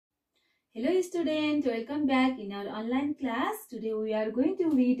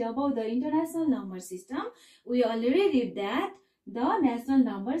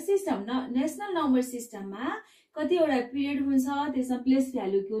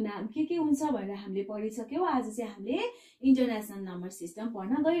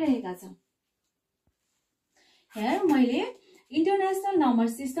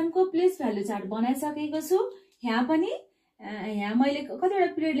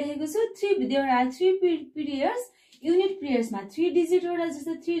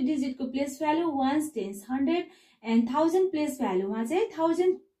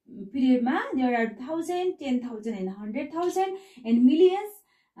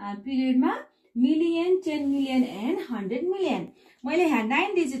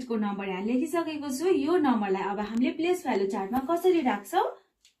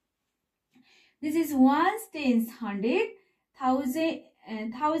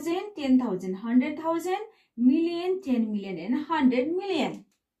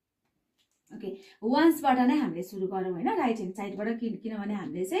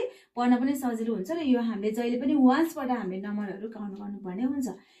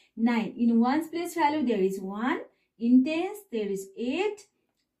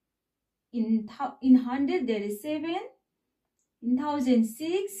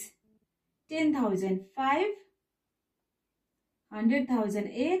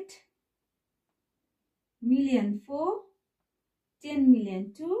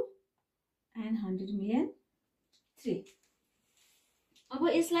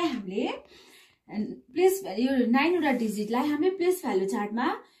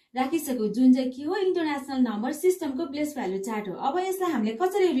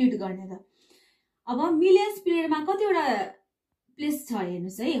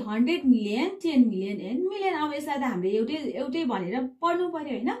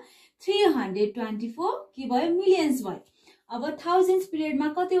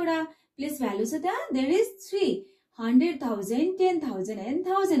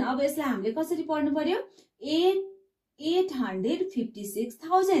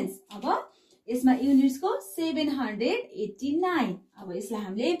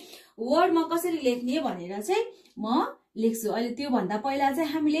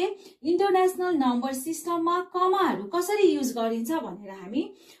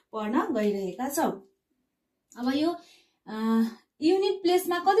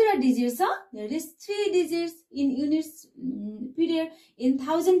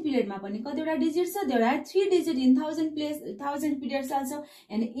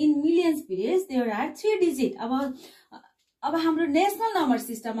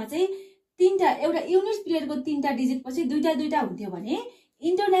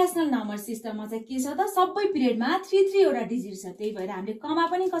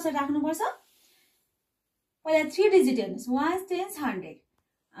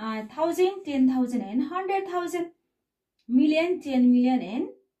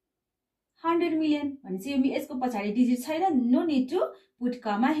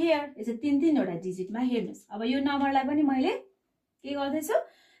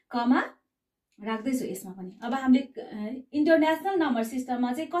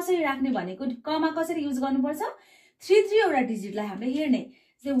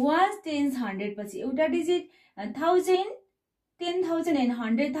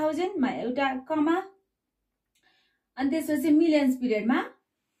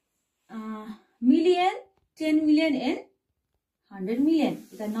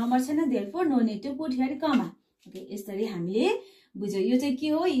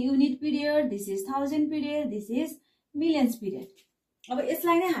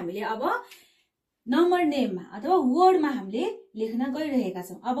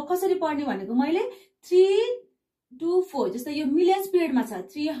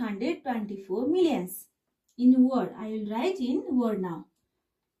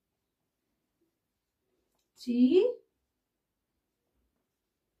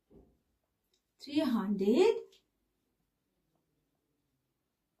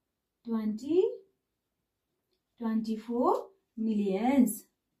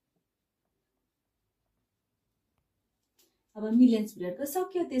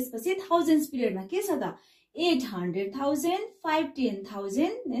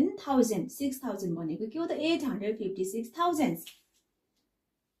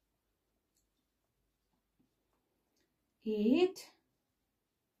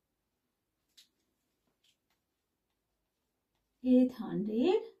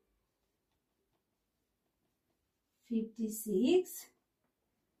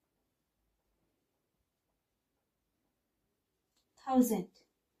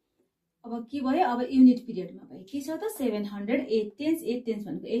अब के भयो अब युनिट पिरियडमा भयो के छ त 700 8 टेन्स 8 टेन्स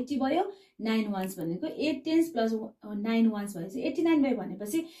भनेको 80 भयो 9 वन्स भनेको 8 टेन्स प्लस 9 वन्स भनेपछि 89 भयो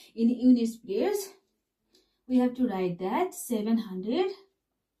भनेपछि in units periods we have to write that 700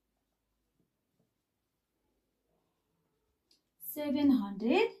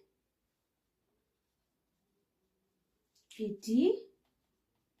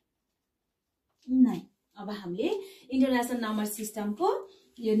 89 अब हामीले इन्टरनेशनल नम्बर सिस्टमको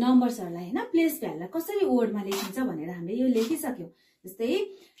यो नम्बर्सहरुलाई हैन प्लेस भ्यालुलाई कसरी वर्डमा लेखिन्छ भनेर हामीले यो लेखिसक्यौ जस्तै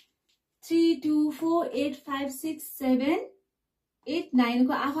 3 2 4 8 5 6 7 8 9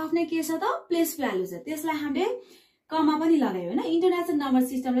 को आफ्नै के छ त प्लेस भ्यालु छ त्यसलाई हामीले कमा पनि लगायो हैन इन्टरनेशनल नम्बर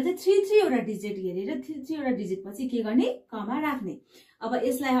सिस्टमले चाहिँ 3 वटा डिजिट हेरेर 3 वटा डिजिट पछि के गर्ने कमा राख्ने अब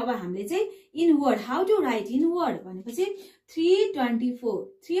यसलाई अब हामीले चाहिँ in word how to right in word भनेपछि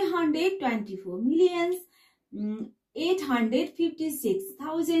 324 मिलियन्स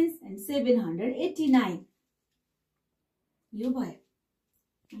 856,789 यो भयो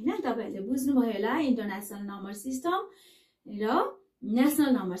हैन तपाईहरुले बुझ्नुभयो होला इन्टरनेशनल नम्बर सिस्टम र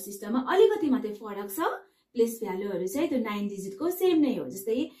नेशनल नम्बर सिस्टममा अलिकति मात्रै फरक छ प्लेस भ्यालुहरु चाहिँ त्यो 9 डिजिटको सेम नै हो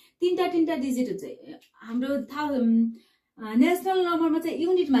जस्तै तीनटा डिजिट हुन्छ हाम्रो नेशनल नम्बरमा चाहिँ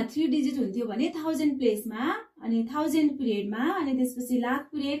युनिटमा 3 डिजिट हुन्थ्यो भने 1000 प्लेसमा अनि 1000 पिरियडमा अनि त्यसपछि लाख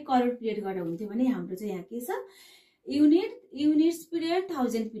पिरियड करोड पिरियड गरेर हुन्थ्यो भने हाम्रो चाहिँ यहाँ के छ युनिट्स पिरियड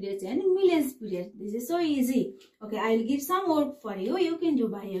 1000 पिरियड चाहिँ हैन millions period this is so easy okay I will give some work for you you can do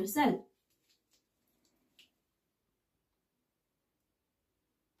by yourself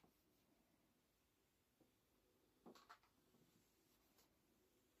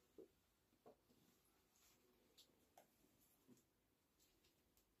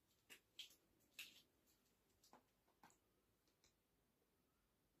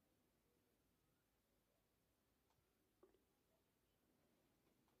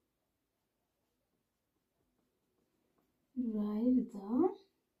write the place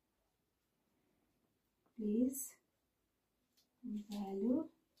value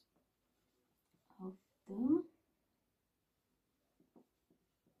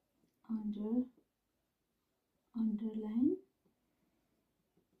of the underline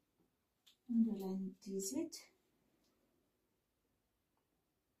digit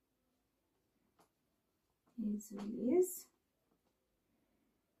as well as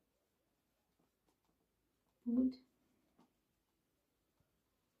put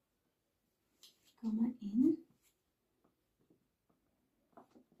comma in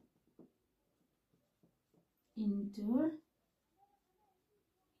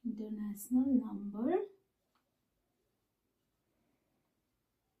international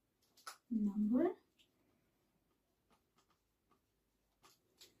number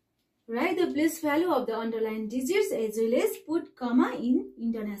write the place value of the underlying digits as well as put comma in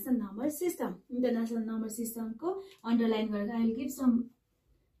international number system को underline गरेर I will give some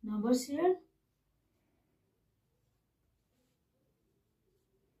numbers here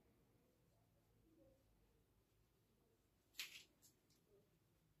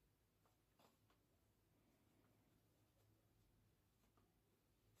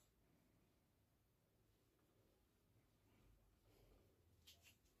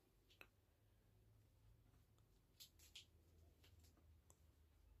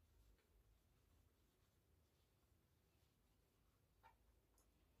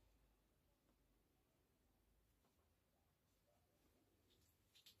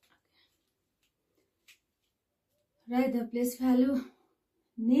write the place value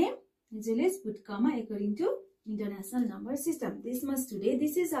name as well as put comma according to international number system. This much today.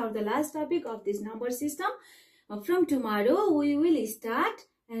 This is our the last topic of this number system. From tomorrow we will start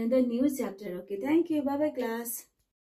another new chapter. Okay, thank you. Bye bye class.